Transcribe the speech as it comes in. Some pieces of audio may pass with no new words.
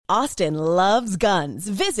Austin loves guns.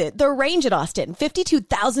 Visit The Range at Austin.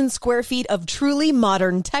 52,000 square feet of truly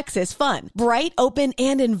modern Texas fun. Bright, open,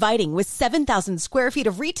 and inviting with 7,000 square feet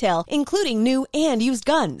of retail, including new and used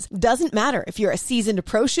guns. Doesn't matter if you're a seasoned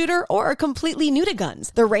pro shooter or completely new to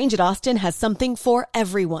guns. The Range at Austin has something for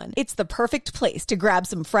everyone. It's the perfect place to grab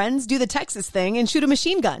some friends, do the Texas thing, and shoot a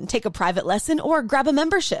machine gun, take a private lesson, or grab a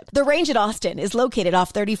membership. The Range at Austin is located off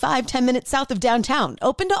 35, 10 minutes south of downtown.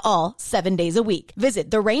 Open to all 7 days a week. Visit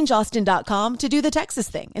therangeaustin.com to do the Texas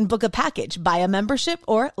thing and book a package, buy a membership,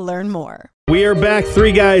 or learn more. We are back,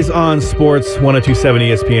 three guys on sports, 102.7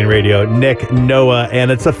 ESPN Radio. Nick, Noah, and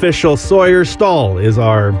it's official. Sawyer Stoll is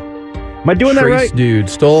our... Am I doing that right? Dude,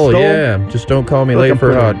 Stoll, yeah. Just don't call me late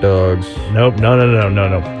for hot dogs. Nope, no.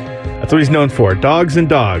 That's what he's known for. Dogs and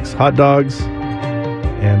dogs. Hot dogs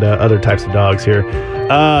and other types of dogs here.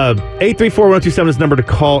 834-1027 is the number to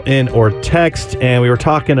call in or text. And we were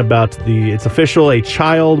talking about it's official, a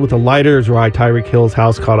child with a lighter is why Tyreek Hill's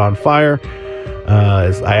house caught on fire.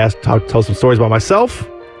 I told some stories about myself.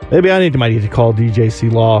 Maybe I might need to call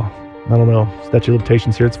DJC Law. I don't know. Statute of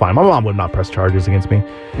limitations here. It's fine. My mom would not press charges against me.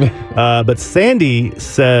 But Sandy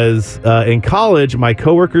says, in college, my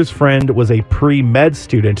coworker's friend was a pre-med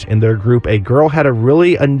student. In their group, a girl had a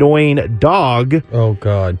really annoying dog. Oh,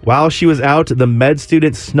 God. While she was out, the med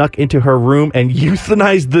student snuck into her room and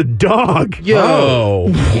euthanized the dog.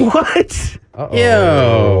 Yo. What? Uh-oh.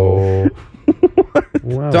 Yo.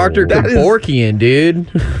 Wow. Dr. Kevorkian, dude.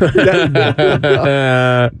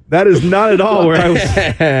 That is not at all where I was.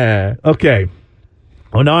 Okay.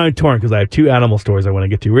 Well, now I'm torn because I have two animal stories I want to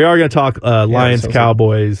get to. We are going to talk Lions,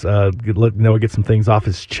 Cowboys. Let Noah get some things off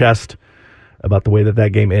his chest about the way that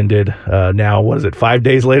game ended. Now, what is it, 5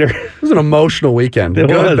 days later? It was an emotional weekend.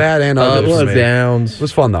 Good, bad, and ups and downs. It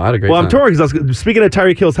was fun, though. I had a great time. I'm torn because speaking of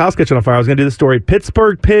Tyreek Hill's house catching on fire, I was going to do the story.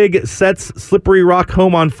 Pittsburgh pig sets Slippery Rock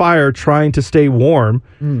home on fire trying to stay warm.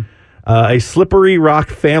 A Slippery Rock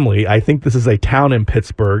family, I think this is a town in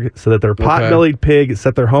Pittsburgh, so that their pot-bellied pig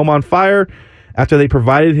set their home on fire after they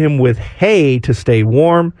provided him with hay to stay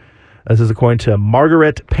warm. This is according to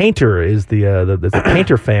Margaret Painter, is the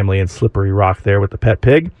Painter family in Slippery Rock there with the pet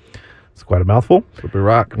pig. It's quite a mouthful. Slippery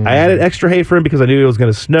Rock. Mm-hmm. I added extra hay for him because I knew it was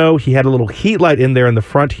going to snow. He had a little heat light in there in the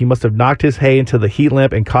front. He must have knocked his hay into the heat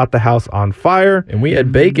lamp and caught the house on fire. And we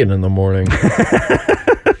had bacon in the morning.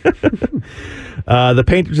 The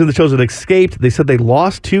Painters and the children escaped. They said they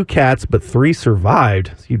lost 2 cats, but 3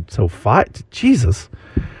 survived. So 5. Jesus.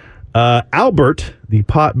 Albert, the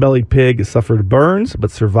pot-bellied pig, suffered burns, but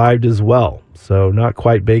survived as well. So not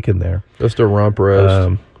quite bacon there. Just a rump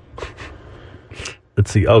roast. Let's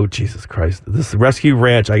see. Oh, Jesus Christ. This Rescue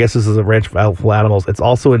Ranch, I guess this is a ranch for animals. It's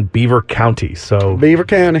also in Beaver County. So Beaver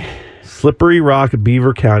County. Slippery Rock,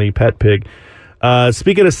 Beaver County, pet pig.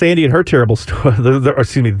 Speaking of Sandy and her terrible story,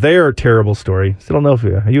 their terrible story. Still don't know if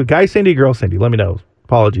are you a guy, Sandy, girl, Sandy? Let me know.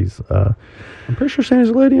 Apologies. I'm pretty sure Sandy's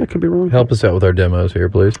a lady. I could be wrong. Help us out with our demos here,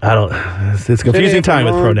 please. I don't. It's confusing time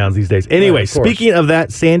with pronouns these days. Anyway, speaking of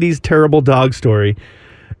that, Sandy's terrible dog story,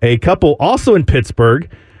 a couple also in Pittsburgh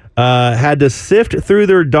had to sift through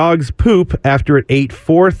their dog's poop after it ate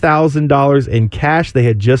 $4,000 in cash they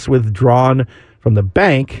had just withdrawn from the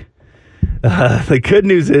bank. The good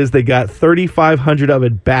news is they got $3,500 of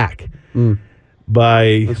it back.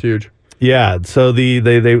 That's huge. Yeah, so they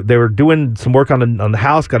were doing some work on the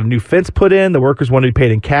house, got a new fence put in. The workers wanted to be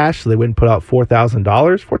paid in cash, so they went and put out $4,000.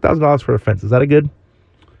 $4,000 for a fence. Is that a good?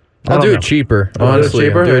 I'll do it cheaper. Honestly,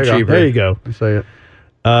 cheaper? do it cheaper. There you go. You say it.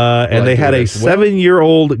 And they had a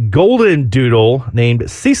 7-year-old golden doodle named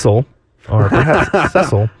Cecil, or perhaps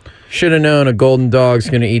Cecil. Should have known a golden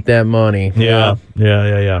dog's going to eat that money. Yeah.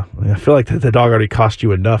 I feel like the dog already cost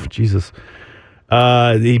you enough. Jesus.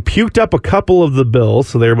 He puked up a couple of the bills,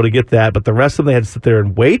 so they were able to get that, but the rest of them they had to sit there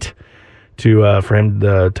and wait for him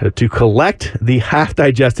to collect the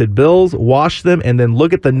half-digested bills, wash them, and then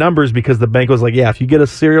look at the numbers because the bank was like, yeah, if you get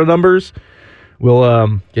us serial numbers,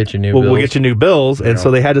 we'll get you new bills. We'll get you new bills. And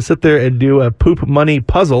so they had to sit there and do a poop money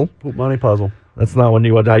puzzle. Poop money puzzle. That's not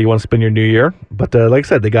how you want to spend your new year. But like I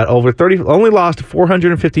said, they got over 30, only lost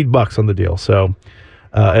 $450 on the deal. So,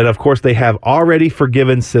 and of course, they have already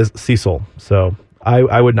forgiven Cecil. So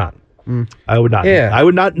I would not. I would not. Yeah. I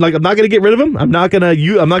would not. Like, I'm not going to get rid of him. I'm not going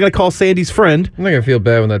to call Sandy's friend. I'm not going to feel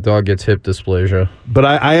bad when that dog gets hip dysplasia. But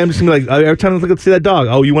I am just going to every time I look see that dog.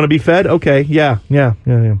 Oh, you want to be fed? Okay. Yeah.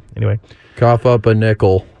 Anyway. Cough up a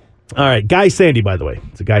nickel. All right, Guy Sandy, by the way.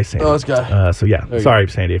 It's a Guy Sandy. Oh, it's Guy. So, yeah. Sorry,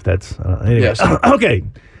 Sandy, if that's... anyway. Yes. Okay,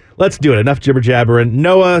 let's do it. Enough jibber-jabbering.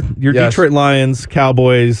 Noah, your Detroit Lions,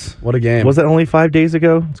 Cowboys. What a game. Was that only 5 days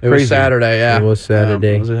ago? It's crazy. It was Saturday, yeah. It was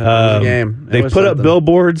Saturday. It was a game. They put up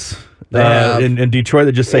billboards in Detroit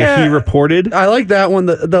that just say he reported. I like that one.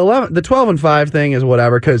 The 12-5 thing is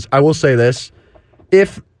whatever, because I will say this,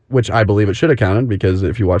 which I believe it should have counted, because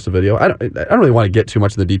if you watch the video, I don't really want to get too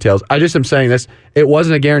much of the details. I just am saying this. It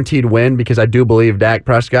wasn't a guaranteed win, because I do believe Dak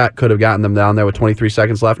Prescott could have gotten them down there with 23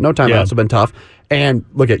 seconds left. No timeouts have been tough. And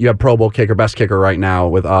look you have Pro Bowl kicker, best kicker right now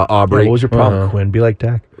with Aubrey. What was your problem, Quinn? Be like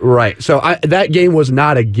Dak. Right. So that game was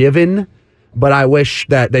not a given, but I wish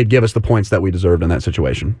that they'd give us the points that we deserved in that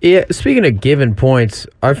situation. Yeah, speaking of given points,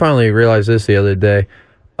 I finally realized this the other day.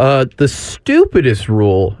 The stupidest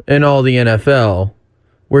rule in all the NFL,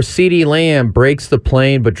 where CeeDee Lamb breaks the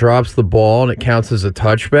plane but drops the ball and it counts as a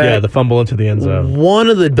touchback. Yeah, the fumble into the end zone. One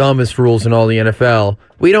of the dumbest rules in all the NFL.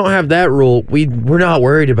 We don't have that rule. We're not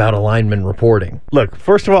worried about a lineman reporting. Look,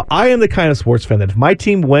 first of all, I am the kind of sports fan that if my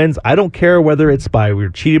team wins, I don't care whether it's we were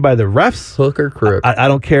cheated by the refs. Hook or crook. I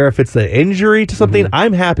don't care if it's the injury to something. Mm-hmm.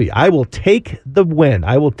 I'm happy. I will take the win.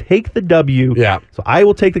 I will take the W. Yeah. So I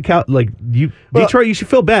will take the count. Detroit, you should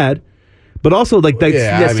feel bad. But also,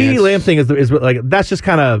 CeeDee Lamb thing is like, that's just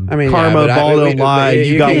kind of karma, ball don't lie.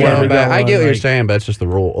 You got one. I get what you're saying, but it's just the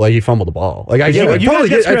rule. Like, he fumbled the ball. Like, I get it.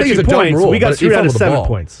 I think it's a dumb rule. We got screwed out of 7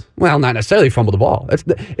 points. Well, not necessarily fumbled the ball.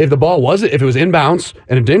 If the ball wasn't, if it was inbounds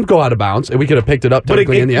and it didn't go out of bounds, and we could have picked it up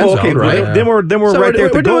technically in the end zone, right? Then we're right there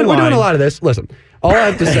at the goal line. We're doing a lot of this. Listen. All I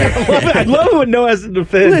have to say, I love it when Noah has to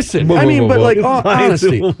defend. Listen,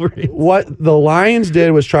 honestly, what the Lions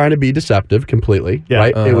did was trying to be deceptive completely,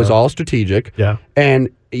 right? It was all strategic. Yeah. And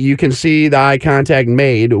you can see the eye contact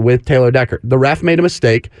made with Taylor Decker. The ref made a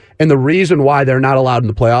mistake, and the reason why they're not allowed in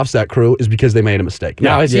the playoffs, that crew, is because they made a mistake.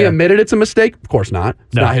 Now, has he admitted it's a mistake? Of course not.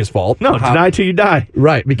 It's not his fault. No, deny till you die.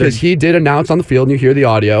 Right, because he did announce on the field, and you hear the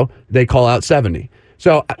audio, they call out 70.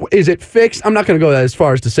 So is it fixed? I'm not going to go as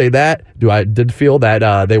far as to say that. I did feel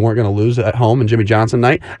that they weren't going to lose at home in Jimmy Johnson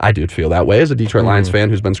night. I did feel that way as a Detroit Lions fan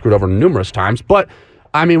who's been screwed over numerous times. But,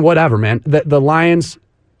 I mean, whatever, man. The Lions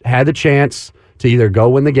had the chance to either go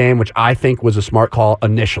win the game, which I think was a smart call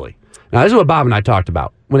initially. Now, this is what Bob and I talked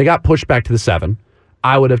about. When it got pushed back to the 7,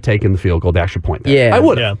 I would have taken the field goal, the extra point there. Yeah. I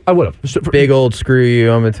would have. I would have. Big old screw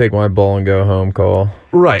you, I'm going to take my ball and go home call.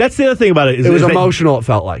 Right. That's the other thing about it. It was emotional, it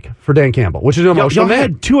felt like, for Dan Campbell, which is an emotional man. Y'all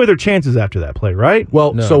had 2 other chances after that play, right?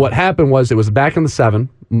 Well, so what happened was it was back in the 7.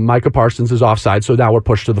 Micah Parsons is offside, so now we're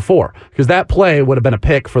pushed to the 4. Because that play would have been a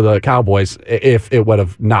pick for the Cowboys if it would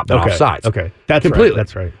have not been offsides. Okay. That's completely. Right.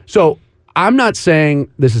 That's right. So I'm not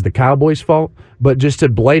saying this is the Cowboys' fault, but just to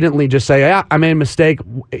blatantly just say, yeah, I made a mistake,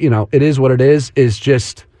 it is what it is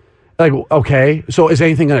just... Like, okay, so is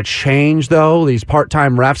anything going to change, though? These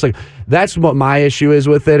part-time refs, like, that's what my issue is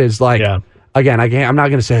with it, is like, again, I'm not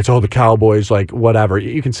going to say it's, the Cowboys, like, whatever.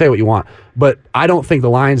 You can say what you want. But I don't think the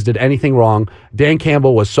Lions did anything wrong. Dan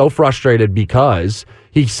Campbell was so frustrated because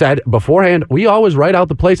he said beforehand, we always write out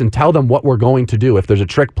the plays and tell them what we're going to do if there's a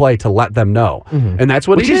trick play to let them know. Mm-hmm. And that's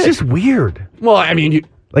what he did. Which is just weird. Well, I mean,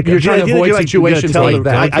 you're trying to avoid situations like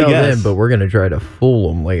that. I guess. Them, but we're going to try to fool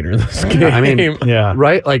them later this game. I mean,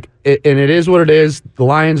 right? Like, and it is what it is. The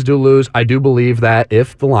Lions do lose. I do believe that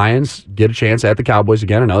if the Lions get a chance at the Cowboys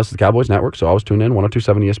again, I know this is the Cowboys Network, so I was tuned in,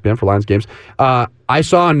 102.7 ESPN for Lions games. I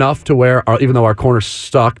saw enough to where, even though our corner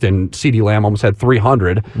sucked and CeeDee Lamb almost had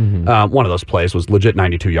 300, one of those plays was legit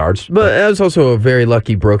 92 yards. But that was also a very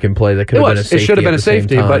lucky broken play that could have been a safety. It should have been a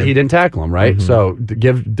safety, but he didn't tackle him, right? Mm-hmm. So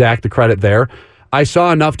give Dak the credit there. I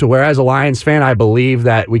saw enough to where, as a Lions fan, I believe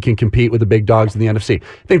that we can compete with the big dogs in the NFC.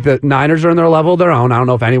 I think the Niners are in their level of their own. I don't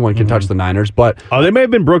know if anyone can touch the Niners, but they may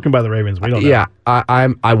have been broken by the Ravens. We don't know. Yeah,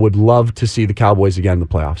 I would love to see the Cowboys again in the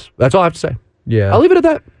playoffs. That's all I have to say. Yeah, I'll leave it at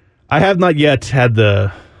that. I have not yet had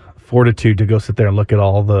the fortitude to go sit there and look at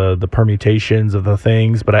all the permutations of the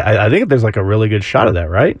things, but I think there's like a really good shot of that,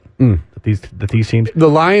 right? That these teams, the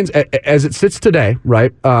Lions, as it sits today,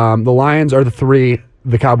 right? The Lions are the 3.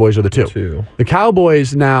 The Cowboys are the 2. The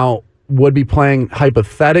Cowboys now would be playing,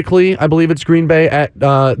 hypothetically, I believe it's Green Bay at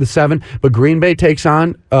the 7, but Green Bay takes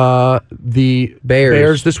on the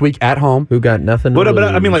Bears this week at home, who got nothing. But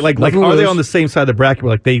I mean, like are they on the same side of the bracket?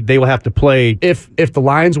 Where, like they will have to play if the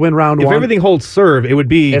Lions win round 1. If everything holds serve, it would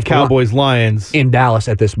be Cowboys Lions in Dallas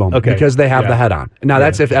at this moment, because they have the head on. Now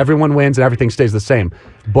that's if everyone wins and everything stays the same.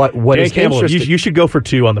 But what Dan is Campbell, interesting? You should go for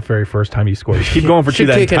 2 on the very first time you score. Just keep going for 2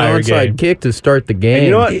 that entire game. Kick an onside kick to start the game. And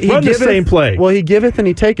you know what? Run the same play. Well, he giveth and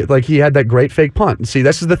he taketh. Like, he had that great fake punt. See,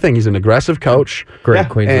 this is the thing. He's an aggressive coach. Great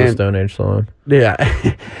Queens of the Stone Age song. Yeah,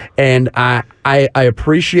 and I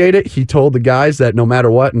appreciate it. He told the guys that no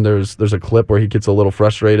matter what, and there's a clip where he gets a little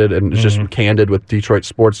frustrated and is just candid with Detroit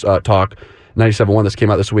Sports Talk 97.1 this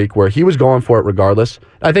came out this week, where he was going for it regardless.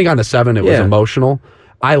 I think on the 7 it was emotional.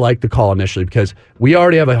 I like the call initially because we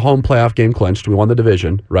already have a home playoff game clinched. We won the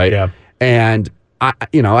division, right? Yeah. And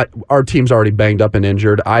our team's already banged up and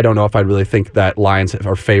injured. I don't know if I really think that Lions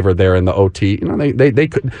are favored there in the OT.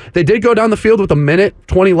 They did go down the field with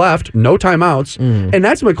 1:20 left, no timeouts, and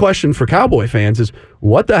that's my question for Cowboy fans: is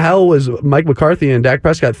what the hell was Mike McCarthy and Dak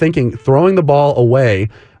Prescott thinking, throwing the ball away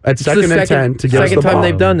at second and 10 to get us the ball? Second time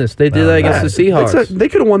they've done this. They did that against the Seahawks. They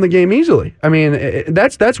could have won the game easily. I mean,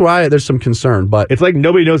 that's why there's some concern. But It's like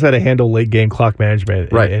nobody knows how to handle late game clock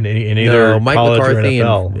management Right. in either Mike college McCarthy or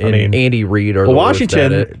NFL. and Andy Reid are the worst at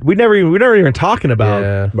Washington, it. we never even talking about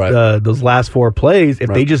Yeah. Right. those last 4 plays. If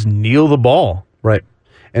they just kneel the ball, right.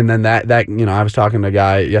 And then that I was talking to a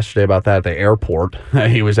guy yesterday about that at the airport.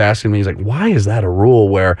 He was asking me, he's like, why is that a rule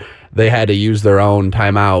where they had to use their own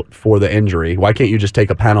timeout for the injury? Why can't you just take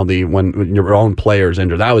a penalty when your own player's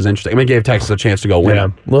injured? That was interesting. I mean, it gave Texas a chance to go win. Yeah.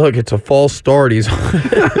 Look, it's a false start. He's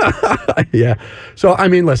Yeah. So, I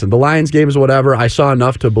mean, listen, the Lions game is whatever. I saw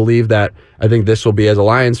enough to believe that I think this will be, as a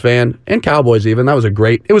Lions fan, and Cowboys even, it was a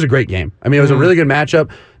great game. I mean, it was a really good matchup.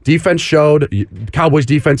 Defense showed. Cowboys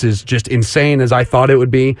defense is just insane as I thought it would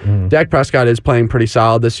be. Dak Prescott is playing pretty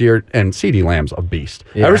solid this year, and CeeDee Lamb's a beast.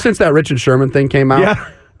 Yeah. Ever since that Richard Sherman thing came out, Yeah.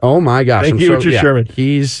 oh my gosh. Thank you, Richard Sherman.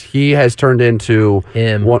 He has turned into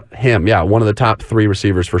one of the top 3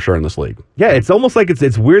 receivers for sure in this league. yeah, it's almost like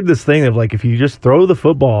it's weird, this thing of like, if you just throw the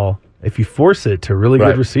football, if you force it to really Right.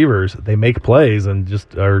 good receivers, they make plays and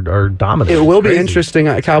just are dominant. It will It's be crazy. interesting.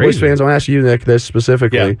 Cowboys crazy. fans, I want to ask you, Nick, this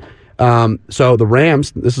specifically. So the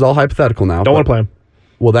Rams, this is all hypothetical now. Don't want to play them.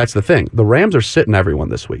 Well, that's the thing. The Rams are sitting everyone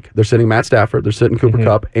this week. They're sitting Matt Stafford, they're sitting Cooper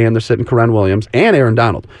Kupp, and they're sitting Karen Williams and Aaron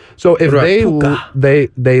Donald. So if they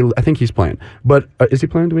I think he's playing. But is he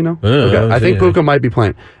playing? Do we know? Okay. I think Puka might be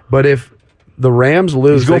playing. But if the Rams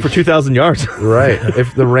lose, He's going for 2,000 yards. right.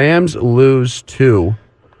 If the Rams lose to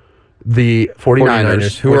the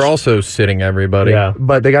 49ers, who are also sitting everybody. Yeah.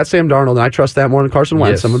 but they got Sam Darnold, and I trust that more than Carson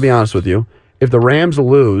Wentz. Yes. I'm going to be honest with you. If the Rams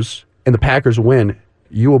lose and the Packers win,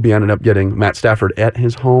 you will be ended up getting Matt Stafford at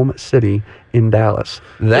his home city in Dallas.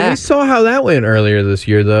 We saw how that went earlier this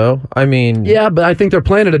year, though. I mean, Yeah, but I think they're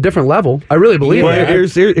playing at a different level. I really believe Well, that.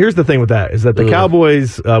 here's the thing with that is that the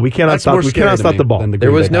Cowboys, we cannot That's more stop scary to me the ball. than the there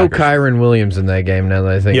Green was Bay no Packers. Kyron Williams in that game. Now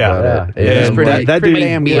that I think about it, Yeah. He's And pretty- that pretty dude,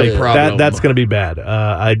 damn good. like, Problem. that's going to be bad.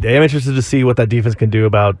 I am interested to see what that defense can do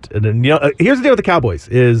about. And then, here's the deal with the Cowboys: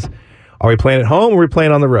 is are we playing at home or are we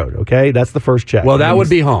playing on the road? Okay, that's the first check. Well, that would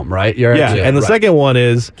be home, right? You're yeah. absolutely And the right. second one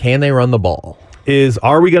is can they run the ball?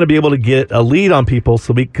 are we going to be able to get a lead on people?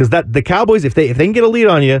 So because the Cowboys, if they can get a lead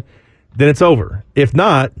on you, then it's over. If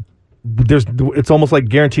not, it's almost like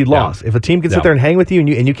guaranteed loss. If a team can sit there and hang with you,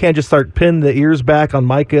 and you can't just start pinning the ears back on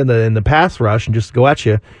Micah in the pass rush and just go at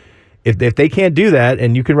you. If they can't do that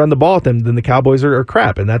and you can run the ball at them, then the Cowboys are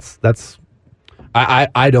crap, and that's.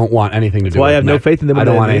 I don't want anything to do. why with I have no Matt. faith in them I in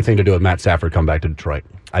don't the want NBA. anything to do with Matt Stafford come back to Detroit.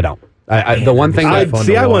 I don't. The one thing I that fun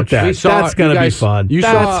see. to I want watch. that. we saw, That's going to be fun. You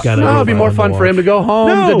That's saw. gonna No, it'd be more fun fun to for him to go home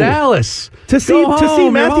No. to Dallas. To see Go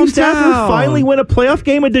home, Matthew your Stafford hometown. finally win a playoff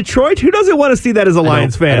game in Detroit. Who doesn't want to see that as a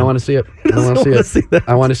Lions fan? I don't want to see it. I don't want doesn't to wanna see see it. that?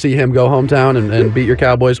 I want to see him go hometown and beat your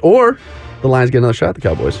Cowboys, or the Lions get another shot at the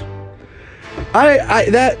Cowboys.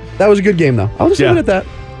 That was a good game though. I'll just leave it at that.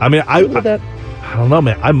 I mean, I don't know,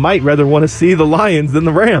 man. I might rather want to see the Lions than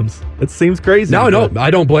the Rams. It seems crazy. No, but-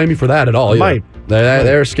 I don't blame you for that at all. either. Might.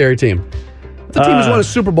 They're a scary team. The team has won a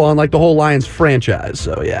Super Bowl in like the whole Lions franchise.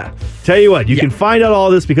 So yeah. Tell you what, you can find out all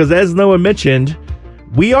this because, as Noah mentioned,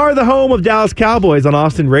 we are the home of Dallas Cowboys on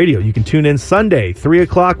Austin Radio. You can tune in Sunday, 3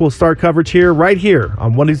 o'clock. We'll start coverage here, right here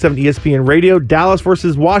on 127 ESPN Radio. Dallas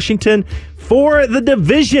versus Washington for the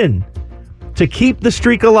division to keep the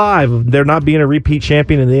streak alive of there not being a repeat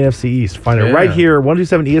champion in the NFC East. Find it right here,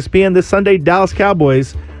 127 ESPN this Sunday. Dallas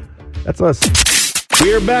Cowboys. That's us.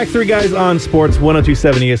 We are back, three guys on sports,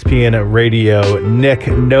 102.7 ESPN Radio. Nick,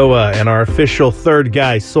 Noah, and our official third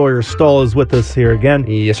guy, Sawyer Stoll, is with us here again.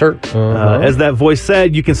 Yes, sir. As that voice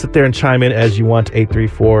said, you can sit there and chime in as you want.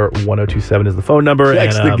 834-1027 is the phone number.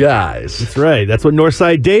 Text and, the guys. That's right. That's what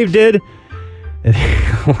Northside Dave did. And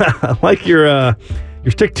I like your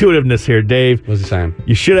stick-to-itiveness here, Dave. What's he saying?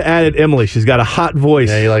 You should have added Emily. She's got a hot voice.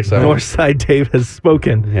 Yeah, he likes that one. Northside Dave has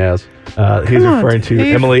spoken. Yes. He's referring to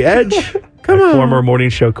Dave. Emily Edge, former morning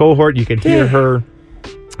show cohort. You can hear her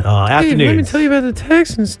afternoons. Let me tell you about the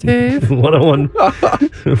Texans, Dave. 101.5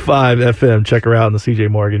 FM. Check her out on the CJ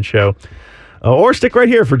Morgan Show. Or stick right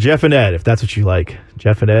here for Jeff and Ed, if that's what you like.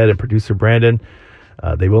 Jeff and Ed and producer Brandon.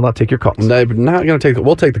 They will not take your calls. They're not going to take.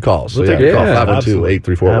 We'll take the calls. We'll So, take the calls.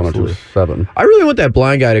 512-834-1027. I really want that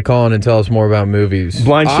blind guy to call in and tell us more about movies.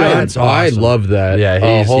 Blind show? That's I awesome. love that. Yeah,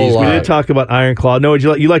 a whole We lot. did talk about Iron Claw. No,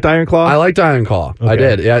 you liked Iron Claw? I liked Iron Claw. I Okay.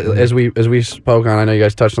 did. Yeah, as we spoke on. I know you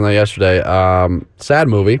guys touched on that yesterday. Sad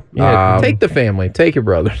movie. Yeah, take the family, take your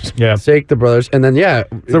brothers. Yeah. Take the brothers, and then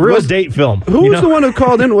It's a real date film. Who was the one who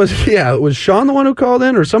called in? Was Sean the one who called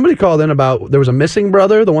in, or somebody called in about there was a missing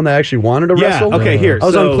brother, the one that actually wanted to Yeah, wrestle? okay, here. I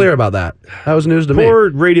was So- unclear about that. That was news to me. Poor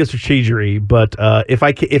radio strategery, but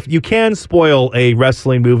if you can spoil a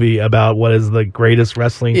wrestling movie about what is the greatest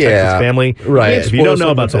wrestling Texas family, right. If you don't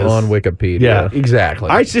know about this, on Wikipedia. Yeah. Exactly.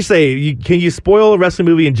 I just say, can you spoil a wrestling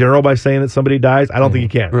movie in general by saying that somebody dies? I don't think you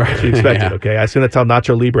can. Right. You expect it, Yeah. okay? I assume that's how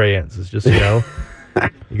Nacho Libre ends. It's just,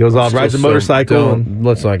 he goes off, rides a So motorcycle. And,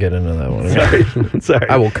 let's not get into that one. sorry.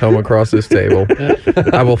 I will come across this table.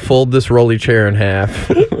 I will fold this rolly chair in half.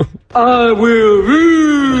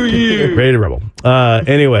 Ready to rebel.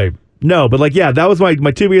 Anyway, no, but that was my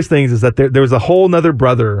two biggest things is that there was a whole nother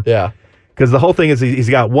brother. yeah. Because the whole thing is he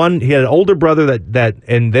had an older brother that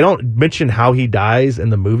and they don't mention how he dies in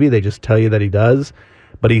the movie. They just tell you that he does.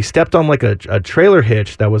 But he stepped on like a trailer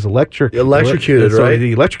hitch that was Electrocuted, so right?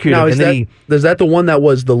 He electrocuted, Now, and then is that the one that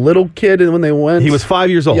was the little kid when they went? he was 5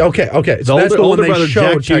 years old. Yeah, okay. The So that's the one older they brother,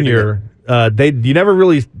 showed, Jack Jr. You never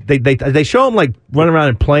really they show him like running around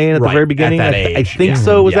and playing at the Right, very beginning. at that I age, think yeah.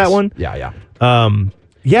 so. Was Yes. that one? Yeah.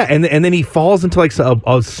 Yeah, and then he falls into like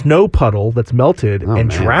a snow puddle that's melted and man.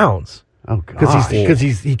 drowns Oh, God. because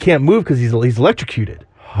he can't move because he's electrocuted.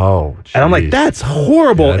 Oh, And I'm like, jeez. that's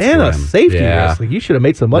horrible Yeah, that's and a grim. safety Yeah. risk. Like, you should have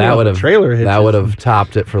made some money that off would the have trailer hitches. That would have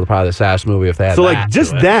topped it for probably the saddest movie if they had So that like to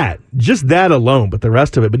it. just that alone, but the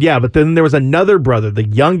rest of it. But then there was another brother, the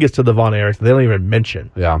youngest of the Von Erichs, they don't even mention.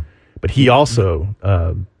 Yeah. But he also,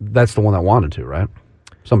 That's the one that wanted to, right?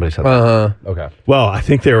 Somebody said that. Okay. well, I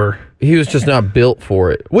think they were. He was just not built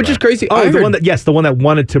for it, which is crazy. Oh, I the heard- one that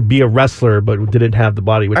wanted to be a wrestler but didn't have the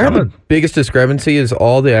body. Which I heard I'm the gonna, biggest discrepancy is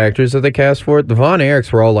all the actors that they cast for it. The Von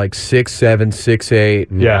Erichs were all like 6'7", 6'8",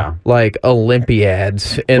 yeah. like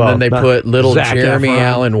Olympiads, and Well, then they not- put little Zac Jeremy Efron.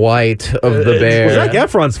 Allen White of the Well, Bear. Zac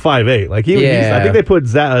Efron's 5'8". Like I Yeah. think they put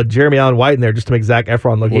Jeremy Allen White in there just to make Zac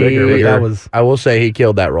Efron look bigger. But that was I will say he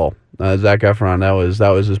killed that role. Zac Efron. That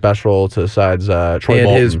was his best role besides Troy and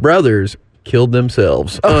Bolton. his brothers killed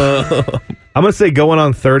themselves. I'm gonna say going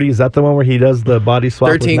on 30. Is that the one where he does the body swap?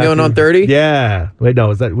 13 with going Matthew? on 30? Yeah. Wait, no.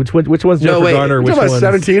 Is that which one's No, Jennifer wait. Garner? You Which talking about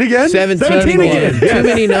one's 17 again? 17 again. Too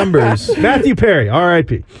many numbers. Matthew Perry,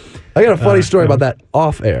 R.I.P. I got a funny story about that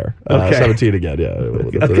off air. Okay. 17 again. Yeah.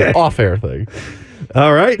 It's Okay. an off air thing.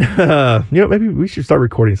 All right. Maybe we should start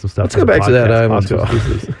recording some stuff. Let's go back to that island talk.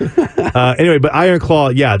 Anyway, but Iron Claw,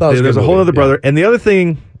 yeah, That was a there's good a whole movie, other brother. And the other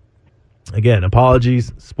thing, again,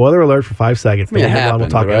 apologies, spoiler alert for 5 seconds. I mean, it Then we'll happened, we'll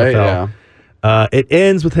talk right? NFL. Yeah. It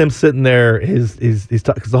ends with him sitting there. Because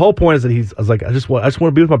the whole point is that I was like, I just want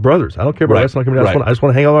to be with my brothers. I don't care about Right. wrestling. Right. I just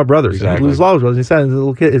want to hang out with my brothers. Exactly. And he loses all his brothers. He said his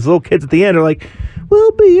little kids at the end are like,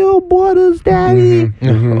 "We'll be your brothers, daddy." Oh,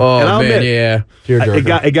 And I'll man, admit, yeah.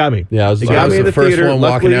 It got me. Yeah, it I got was me in the first theater. one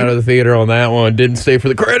walking Luckily- out of the theater on that one. Didn't stay for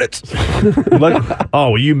the credits.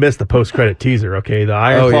 well, you missed the post-credit teaser. Okay, the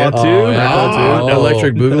Iron Oh, Claw yeah. 2. Oh, yeah. Iron Claw 2. Oh.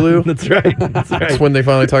 Electric Boogaloo. That's right. That's right. That's when they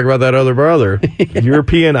finally talk about that other brother.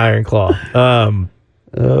 European Iron Claw.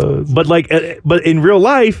 But in real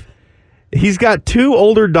life, he's got 2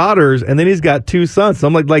 older daughters, and then he's got 2 sons. So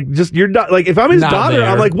I'm like, just you're not like if I'm his Not daughter, there.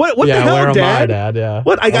 I'm like, what Yeah, the hell, where am I, Dad? Dad? Yeah.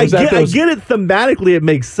 What I was at those- get it thematically. It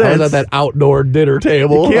makes I sense. was at that outdoor dinner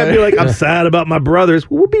table. You can't be like, I'm sad about my brothers.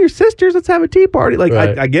 Well, we'll be your sisters. Let's have a tea party. Like,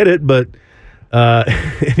 Right. I get it, but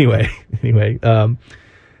anyway,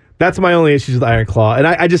 that's my only issues with Iron Claw. And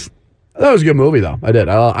I just, That was a good movie, though. I did.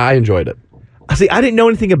 I enjoyed it. see, I didn't know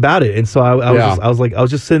anything about it, and so I was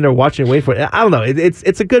just sitting there watching it, waiting for it. I don't know.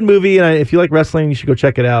 It's a good movie, and if you like wrestling, you should go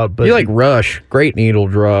check it out. But You like Rush. Great needle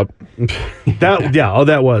drop.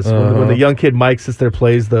 that was when the young kid Mike sits there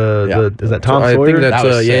plays is that Tom I Sawyer? think that's That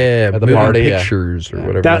was sick. yeah, At the Moving party, yeah. pictures or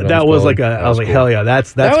whatever. that was like I was like, hell yeah,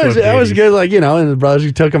 that's That was good for the 80s. good. Like, and the brothers,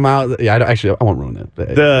 you took him out. Yeah, I won't ruin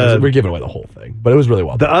it. We're giving away the whole thing, but it was really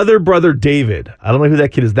well The done. other brother, David. I don't know who that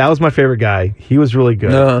kid is. That was my favorite guy. He was really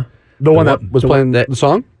good. The one that one- was the playing one- the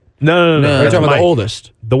song? No. No, You're that's talking about Mike. the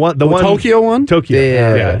oldest. The one, Tokyo one? Tokyo.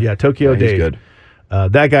 Yeah. Tokyo Yeah, he's Dave. good.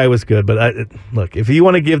 That guy was good. But look, if you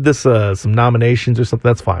want to give this some nominations or something,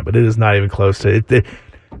 that's fine. But it is not even close to it.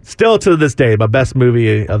 Still to this day, my best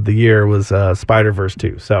movie of the year was Spider-Verse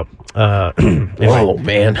 2. So, anyway. Oh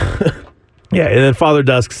man. Yeah, and then Father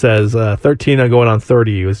Dusk says 13 going on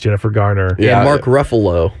 30 was Jennifer Garner. Yeah. And Mark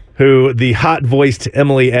Ruffalo. who the hot-voiced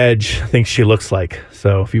Emily Edge thinks she looks like.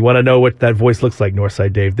 So if you want to know what that voice looks like,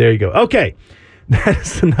 Northside Dave, there you go. Okay, that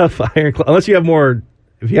is enough Iron Claw. Unless you have more,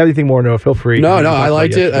 if you have anything more, Noah, feel free. No, I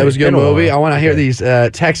liked it. It was a good movie. I want to hear these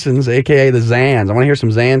Texans, a.k.a. the Zans. I want to hear some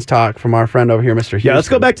Zans talk from our friend over here, Mr. Houston. Yeah, let's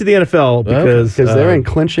go back to the NFL because they're in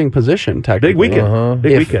clinching position, technically. Big weekend.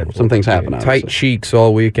 Big weekend. Some things happen. Tight cheeks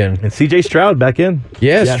all weekend. And C.J. Stroud back in.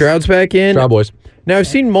 Yeah, Yes. Stroud's back in. Stroud boys. Now, I've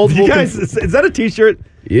seen multiple... You guys, is that a T-shirt?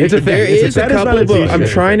 It's a thing. There is a couple, but I'm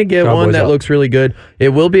trying to get one that looks really good. It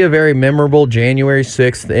will be a very memorable January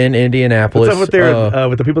 6th in Indianapolis. What's up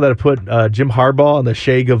with the people that have put Jim Harbaugh on the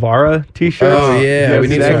Shea Guevara T-shirt? Oh, yeah. We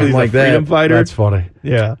need something like that. Freedom fighter. That's funny.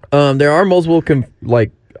 Yeah. There are multiple,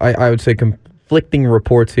 I would say, conflicting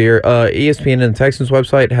reports here. ESPN and the Texans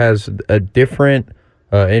website has a different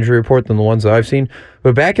injury report than the ones that I've seen.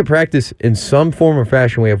 But back at practice, in some form or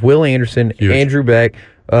fashion, we have Will Anderson, Andrew Beck,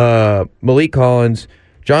 Malik Collins,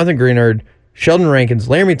 Jonathan Greenard, Sheldon Rankins,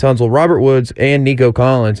 Laramie Tunsil, Robert Woods, and Nico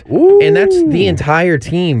Collins. Ooh. And that's the entire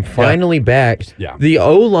team finally back. Yeah. The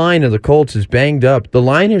O-line of the Colts is banged up. The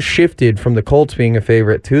line has shifted from the Colts being a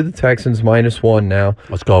favorite to the Texans -1 now.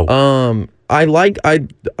 Let's go. I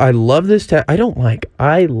love this.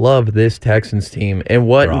 I love this Texans team and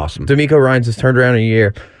what They're awesome. D'Amico Ryans has turned around in a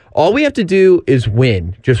year. All we have to do is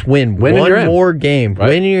win. Just win Win and one you're in. more game. Right.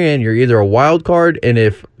 Win and you're in. You're either a wild card, and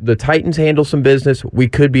if the Titans handle some business, we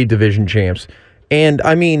could be division champs. And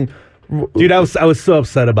I mean, Dude, I was so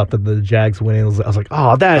upset about the Jags winning. I was like,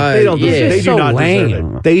 oh, they don't deserve it. They so do not lame.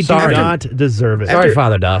 deserve it. They Sorry. do not deserve it. Sorry,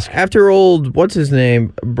 Father Dusk. after old, what's his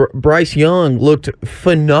name, Bryce Young looked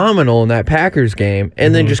phenomenal in that Packers game,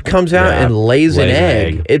 and then just comes out Yeah. and lays an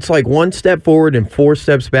egg. It's like one step forward and 4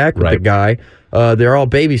 steps back with the guy. They're all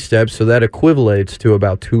baby steps, so that equivalates to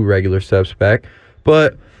about 2 regular steps back.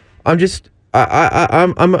 But I'm just,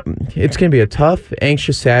 I'm. It's gonna be a tough,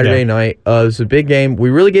 anxious Saturday night. It's a big game. We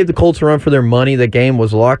really gave the Colts a run for their money. The game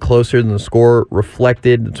was a lot closer than the score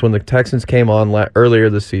reflected. It's when the Texans came on earlier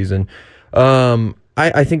this season.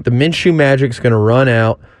 I think the Minshew magic's gonna run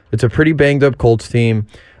out. It's a pretty banged up Colts team.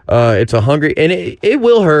 It's a hungry, and it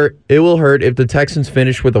will hurt. It will hurt if the Texans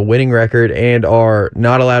finish with a winning record and are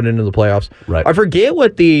not allowed into the playoffs. Right. I forget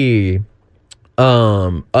what the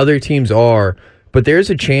other teams are, but there's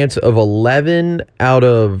a chance of 11 out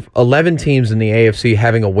of 11 teams in the AFC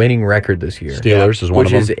having a winning record this year. Steelers is one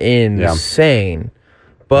of which them. is insane.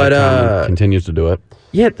 But continues to do it.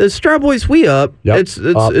 yeah, the Stroud Boys, we up. Yep.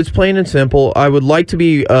 It's plain and simple. I would like to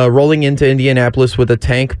be rolling into Indianapolis with a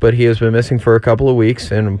tank, but he has been missing for a couple of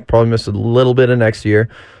weeks and probably miss a little bit of next year.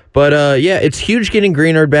 But yeah, it's huge getting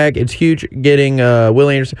Greenard back. It's huge getting Will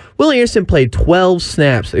Anderson. Will Anderson played 12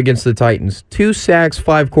 snaps against the Titans, 2 sacks,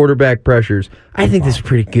 5 quarterback pressures. I think this is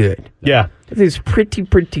pretty good. Yeah. I think it's pretty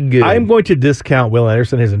good. I'm going to discount Will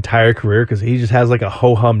Anderson his entire career because he just has like a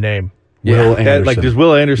ho-hum name. Will Anderson. Like there's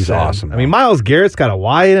Will Anderson. He's awesome. I mean, Myles Garrett's got a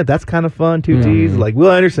Y in it. That's kind of fun. 2 T's. Like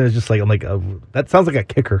Will Anderson is just like that sounds like a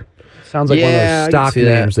kicker. Sounds like one of those stock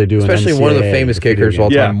names they do especially in one of the NCAA famous kickers of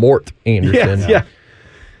all Yeah. time, Mort Anderson. Yeah.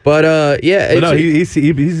 But yeah, But no,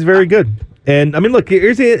 he's very good. And I mean, look,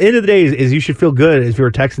 here's the end of the day is you should feel good if you're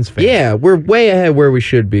a Texans fan. yeah, we're way ahead where we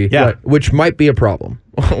should be. Yeah. Which might be a problem.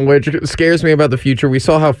 Which scares me about the future. We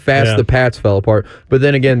saw how fast the Pats fell apart. But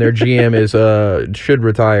then again, their GM is should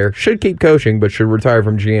retire. Should keep coaching, but should retire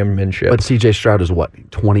from GM-manship. But C.J. Stroud is what,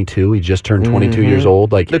 22? He just turned 22 years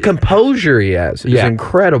old. Like the composure he has is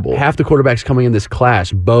incredible. Half the quarterbacks coming in this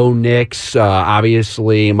class, Bo Nix,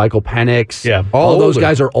 obviously Michael Penix. Yeah. all of those older.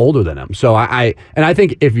 guys are older than him. So I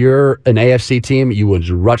think if you're an AFC team, you would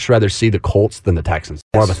much rather see the Colts than the Texans.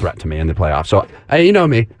 More of a threat to me in the playoffs. So you know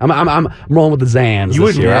me, I'm rolling with the Zans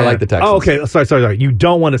this year. I like the Texans. Oh, okay. Sorry. You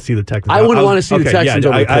don't want to see the Texans. I wouldn't want to see the Texans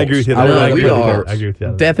over the Colts. I agree with you. I No, would we like are I agree with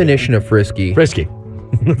you. definition of frisky. Risky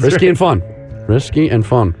and fun. Risky and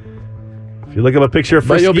fun. If you look up a picture of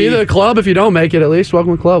But Frisky, you'll be the club if you don't make it. At least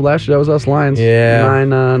welcome to the club. Last year that was us Lions. Yeah.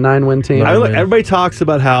 9-win team. Everybody talks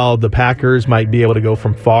about how the Packers might be able to go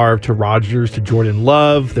from Favre to Rodgers to Jordan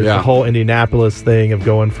Love. There's the whole Indianapolis thing of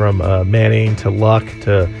going from Manning to Luck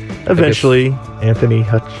to eventually Anthony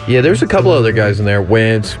Hutch. Yeah, there's a couple other guys in there.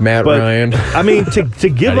 Wentz, Matt But Ryan. I mean, to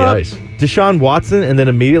give up Nice. Deshaun Watson and then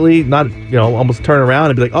immediately not almost turn around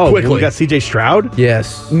and be like, oh, Quickly. we got C.J. Stroud.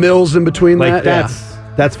 Yes. Mills in between Like that.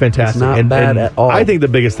 that's fantastic. It's not bad at all. I think the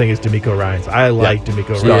biggest thing is D'Amico Ryans. I like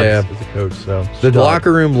D'Amico Ryans Yeah. as a coach. So The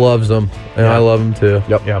locker room loves them, and I love them too.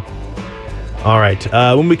 Yep. yeah. All right.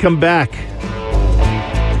 When we come back,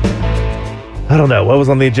 I don't know. What was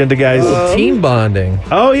on the agenda, guys? Team bonding.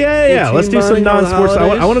 Oh, yeah. team Let's do some bonding over the non-sports. I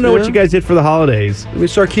holidays, want to know what yeah. you guys did for the holidays. Maybe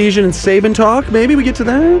Sarkisian and Saban talk. Maybe we get to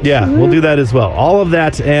that. Yeah, we'll do that as well. All of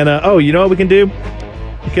that. And, you know what we can do?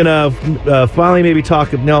 We can finally maybe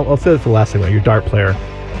talk. No, I'll say that for the last segment. Your dart player.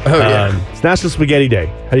 Oh, yeah. It's National Spaghetti Day.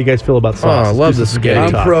 How do you guys feel about sauce? I Let's love do the some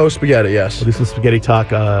spaghetti. talk. I'm pro spaghetti, yes. We'll do some spaghetti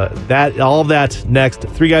talk. All of that next.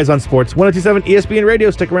 Three Guys on Sports. 102.7 ESPN Radio.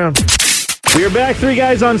 Stick around. We are back. Three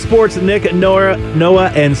Guys on Sports. Nick, Noah,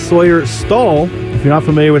 and Sawyer Stoll. If you're not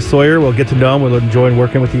familiar with Sawyer, we'll get to know him. We're enjoying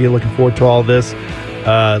working with you. Looking forward to all of this.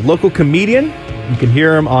 Local comedian. You can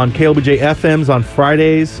hear him on KLBJ FMs on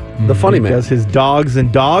Fridays. The funny He man. does his Dogs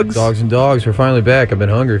and Dogs. Dogs and dogs. We're finally back. I've been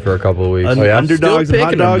hungry for a couple of weeks. Underdogs Still and hot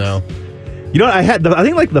picking them, dogs. though. You know what? I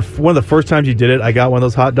think like one of the first times you did it, I got one of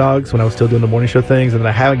those hot dogs when I was still doing the morning show things, and then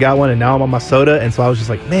I haven't got one, and now I'm on my soda, and so I was just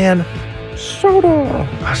like, man, soda.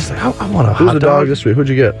 I was just like, I want a Who's hot the dog this week? Who'd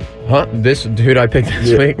you get? Huh? This dude I picked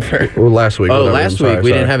this week for. Or last week? Oh, whatever. last I'm sorry, week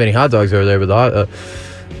we didn't have any hot dogs over there, but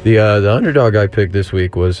the underdog I picked this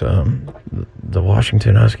week was the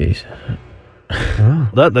Washington Huskies.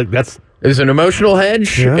 That's It was an emotional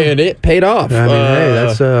hedge, Yeah. and it paid off. I mean, hey,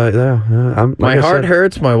 that's yeah. my heart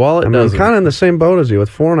hurts, my wallet I'm doesn't. kind of in the same boat as you with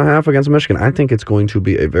 4.5 against Michigan. I think it's going to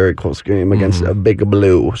be a very close game against a big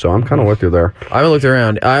blue. So I'm kind of with you there. I haven't looked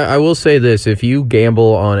around. I will say this: if you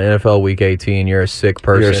gamble on NFL Week 18, you're a sick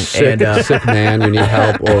person. You're a sick, and, sick man. You need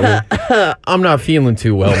help. Or I'm not feeling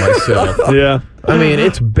too well myself. yeah. I mean,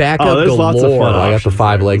 it's backup Oh, there's galore. lots of fun. I got the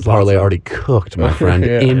 5-leg parlay already cooked, my friend,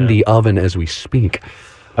 Yeah. in the oven as we speak.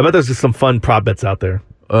 I bet there's just some fun prop bets out there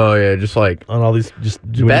Oh yeah, just like on all these. Just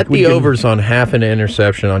bet the overs on half an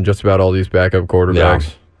interception on just about all these backup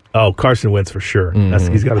quarterbacks. Oh, Carson Wentz for sure.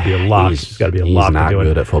 He's got to be a lock. He's got to be a lock. He's not to doing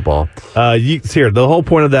good at football. Here, the whole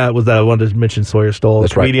point of that was that I wanted to mention Sawyer Stoll,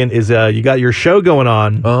 That's right. comedian. Is you got your show going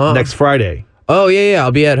on next Friday? Oh yeah.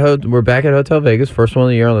 I'll be at we're back at Hotel Vegas, first one of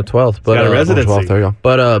the year on the 12th. But got a residency. 12th, there you go.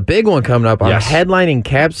 But a big one coming up. Yes. I'm headlining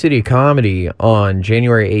Cap City Comedy on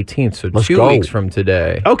January 18th, so Let's 2 go. weeks from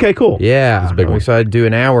today. Okay, cool. Yeah, a big I'm one. excited to do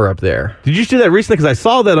an hour up there. Did you do that recently? Because I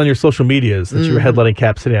saw that on your social medias that you were headlining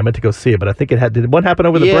Cap City. I meant to go see it, but I think it had. Did what happen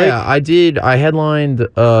over the break? Yeah, I did. I headlined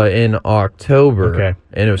in October. Okay.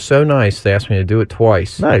 And it was so nice. They asked me to do it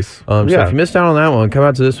twice. Nice. So Yeah. if you missed out on that one, come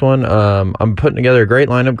out to this one. I'm putting together a great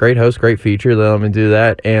lineup, great host, great feature. Let me do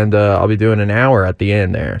that, and I'll be doing an hour at the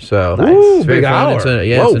end there. So Nice. it's very Big fun. hour. It's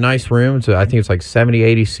a Whoa. nice room. I think it's like 70,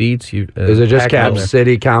 80 seats. Is it just packed in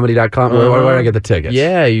there. CapCityComedy.com? Where do I get the tickets?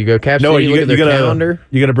 Yeah, you go Cap No, City, look at their calendar.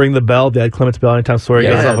 You gonna bring the bell, the Ed Clements bell, anytime Sawyer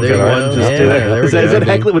Yeah, gets up. there you go. Just Yeah, do there it. we Is that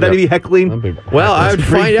go. heckling? Would that be heckling? Well, I would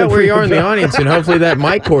find out where you are in the audience, and hopefully that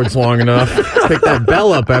mic cord's long enough. Pick that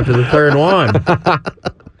bell up after the third one.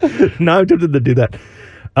 No, I'm tempted to do that.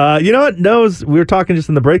 You know what? Noah's, we were talking just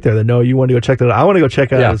in the break there that Noah, you want to go check that out. I want to go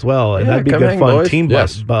check it out Yeah. as well. And Yeah, that'd be come good hang, fun boys. team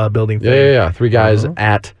Yes. building thing. Yeah. 3 guys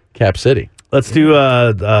at Cap City. Let's do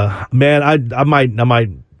man, I might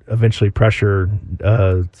eventually pressure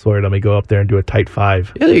Sawyer to let me go up there and do a tight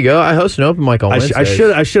 5. Yeah, there you go. I host an open mic on Wednesdays.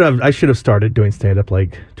 I should have started doing stand up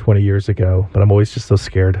like 20 years ago, but I'm always just so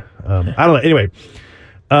scared. I don't know. Anyway,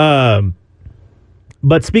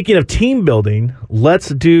 but speaking of team building, let's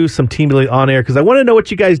do some team building on air because I want to know what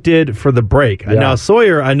you guys did for the break. Yeah. Now,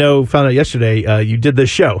 Sawyer, I know found out yesterday you did this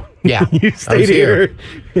show. Yeah, You I stayed was here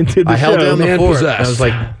and did the I show. held down the Man fort. possessed. I was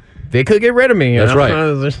like, they could get rid of me. That's right. I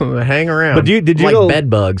was just gonna hang around. But did you like go- bed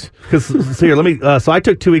bugs? Because so here, let me. So I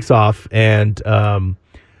took 2 weeks off, and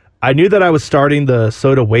I knew that I was starting the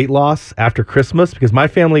soda weight loss after Christmas because my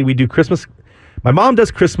family we do Christmas. My mom does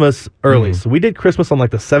Christmas early, so we did Christmas on like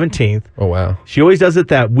the 17th. Oh wow. She always does it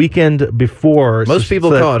that weekend before. Most people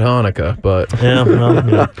call it Hanukkah, but Yeah, well,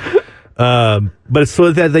 yeah. But it's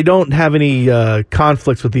so that they don't have any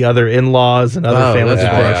conflicts with the other in-laws and other Oh, families. that's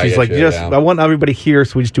as well. smart. I She's get like, you, yeah. I want everybody here,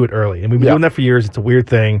 so we just do it early. And we've been Yeah. doing that for years. It's a weird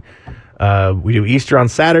thing. We do Easter on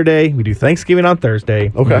Saturday. We do Thanksgiving on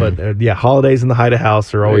Thursday. Okay. But holidays in the Haida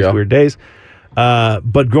house are always go. weird days.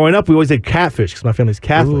 But growing up, we always did catfish because my family's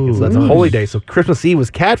Catholic. and so that's a holy day. So Christmas Eve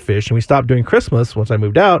was catfish, and we stopped doing Christmas once I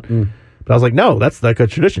moved out. But I was like, no, that's like a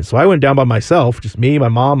tradition. So I went down by myself, just me, my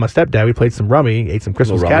mom, my stepdad. We played some rummy, ate some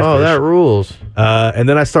Christmas rummy. catfish. oh, that rules. And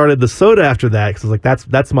then I started the soda after that because I was like,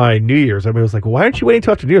 that's my New Year's. Everybody was like, well, why aren't you waiting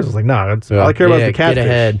till after New Year's? I was like, no, all I care about is Yeah, the get catfish.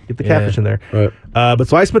 ahead. Get the Yeah. catfish in there. Right. But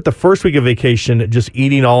so I spent the first week of vacation just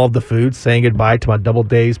eating all of the food, saying goodbye to my Double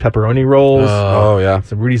Days pepperoni rolls, Oh, yeah.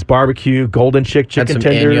 some Rudy's barbecue, Golden Chick Had chicken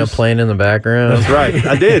some Enya tenders. playing in the background. That's right.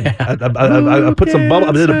 I did. I put some bubble.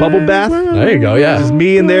 I did a bubble bath. There you go, yeah. Just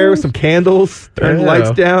me in there with some candles, turned the Yeah.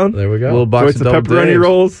 lights down. There we A little go. box Enjoyed of some double pepperoni Days.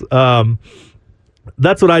 rolls.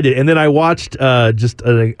 That's what I did, and then I watched just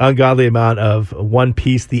an ungodly amount of One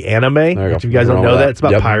Piece, the anime. you Which go. if you guys don't know that, it's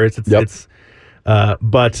about pirates.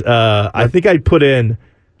 But I think I put in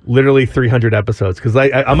literally 300 episodes because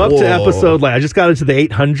I'm up to episode I just got into the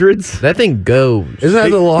 800s. That thing goes. Isn't that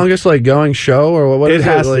the longest going show or what? It is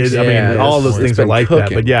has. Like, I mean, all of those things are like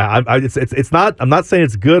that. But yeah, it's not. I'm not saying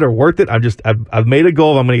it's good or worth it. I've made a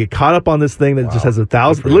goal. I'm going to get caught up on this thing that just has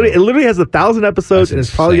 1,000. It literally has 1,000 episodes, and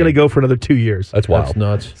it's probably going to go for another 2 years. That's wild. That's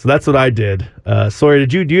nuts. So that's what I did. Sawyer,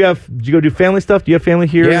 did you go do family stuff? Do you have family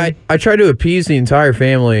here? Yeah, I tried to appease the entire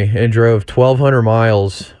family and drove 1,200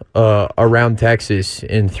 miles around Texas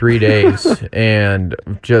in 3 days, and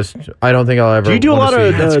just I don't think I'll ever. Do you do a lot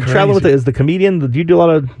of traveling with as the comedian? Do you do a lot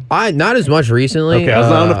of? not as much recently. Okay, I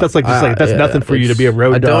don't know if that's that's nothing for you to be a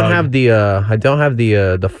road dog. I don't have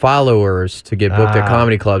the followers to get booked at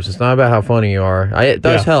comedy clubs. It's not about how funny you are. It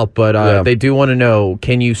does help, but they do want to know: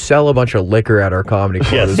 can you sell a bunch of liquor at our comedy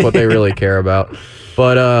club? Is what they really care about.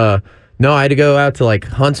 But no, I had to go out to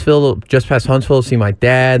Huntsville, just past Huntsville, to see my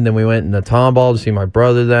dad, and then we went in the Tomball to see my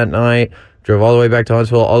brother that night. Drove all the way back to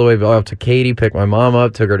Huntsville, all the way up to Katy, picked my mom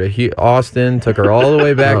up, took her to Austin, took her all the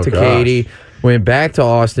way back to Katy, went back to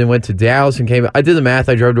Austin, went to Dallas, and came back. I did the math.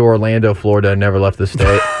 I drove to Orlando, Florida, and never left the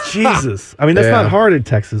state. Jesus. I mean, that's not hard in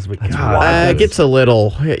Texas, but God. It gets a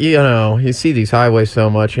little, you see these highways so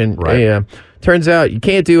much, and turns out you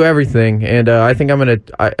can't do everything, and I think I'm going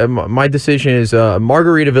to... my decision is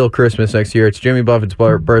Margaritaville Christmas next year. It's Jimmy Buffett's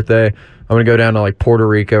birthday. I'm going to go down to Puerto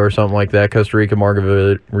Rico or something like that, Costa Rica,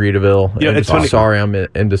 Margaritaville. Yeah, it's funny. Sorry, I'm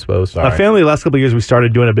indisposed. My family, the last couple of years, we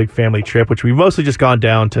started doing a big family trip, which we've mostly just gone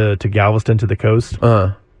down to Galveston, to the coast.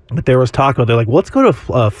 But there was talk about, they're like, let's go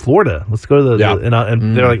to Florida. Let's go to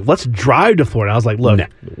and they're like, let's drive to Florida. I was like, look,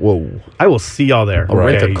 Whoa. I will see y'all there. I'll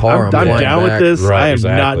rent a car. I'm down with this. Right, I am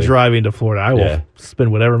exactly. not driving to Florida. I will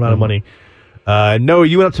spend whatever amount of money. No,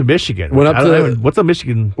 you went up to Michigan. What's up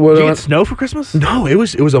Michigan? Did you get snow for Christmas? No, it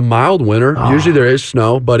was a mild winter. Usually there is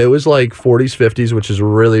snow, but it was 40s, 50s, which is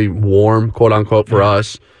really warm, quote unquote, for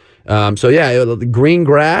us. The green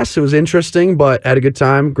grass. It was interesting, but had a good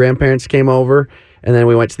time. Grandparents came over. And then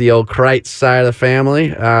we went to the old Kreitz side of the family,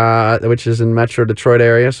 which is in Metro Detroit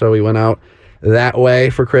area. So we went out that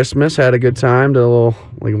way for Christmas. Had a good time. Did a little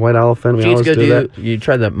White Elephant. We always do that. You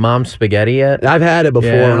tried the mom spaghetti yet? I've had it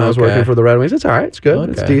before when I was working for the Red Wings. It's all right. It's good.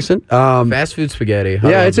 Okay. It's decent. Fast food spaghetti.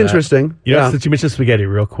 It's interesting. Since you mentioned spaghetti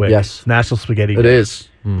real quick. Yes. National Spaghetti Day. It is.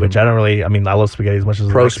 Which I don't really, I love spaghetti as much as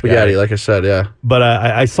pro spaghetti, like I said, yeah. But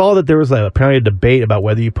I saw that there was apparently a debate about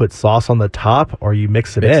whether you put sauce on the top or you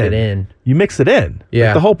mix it in. You mix it in.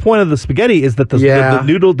 Yeah. The whole point of the spaghetti is that the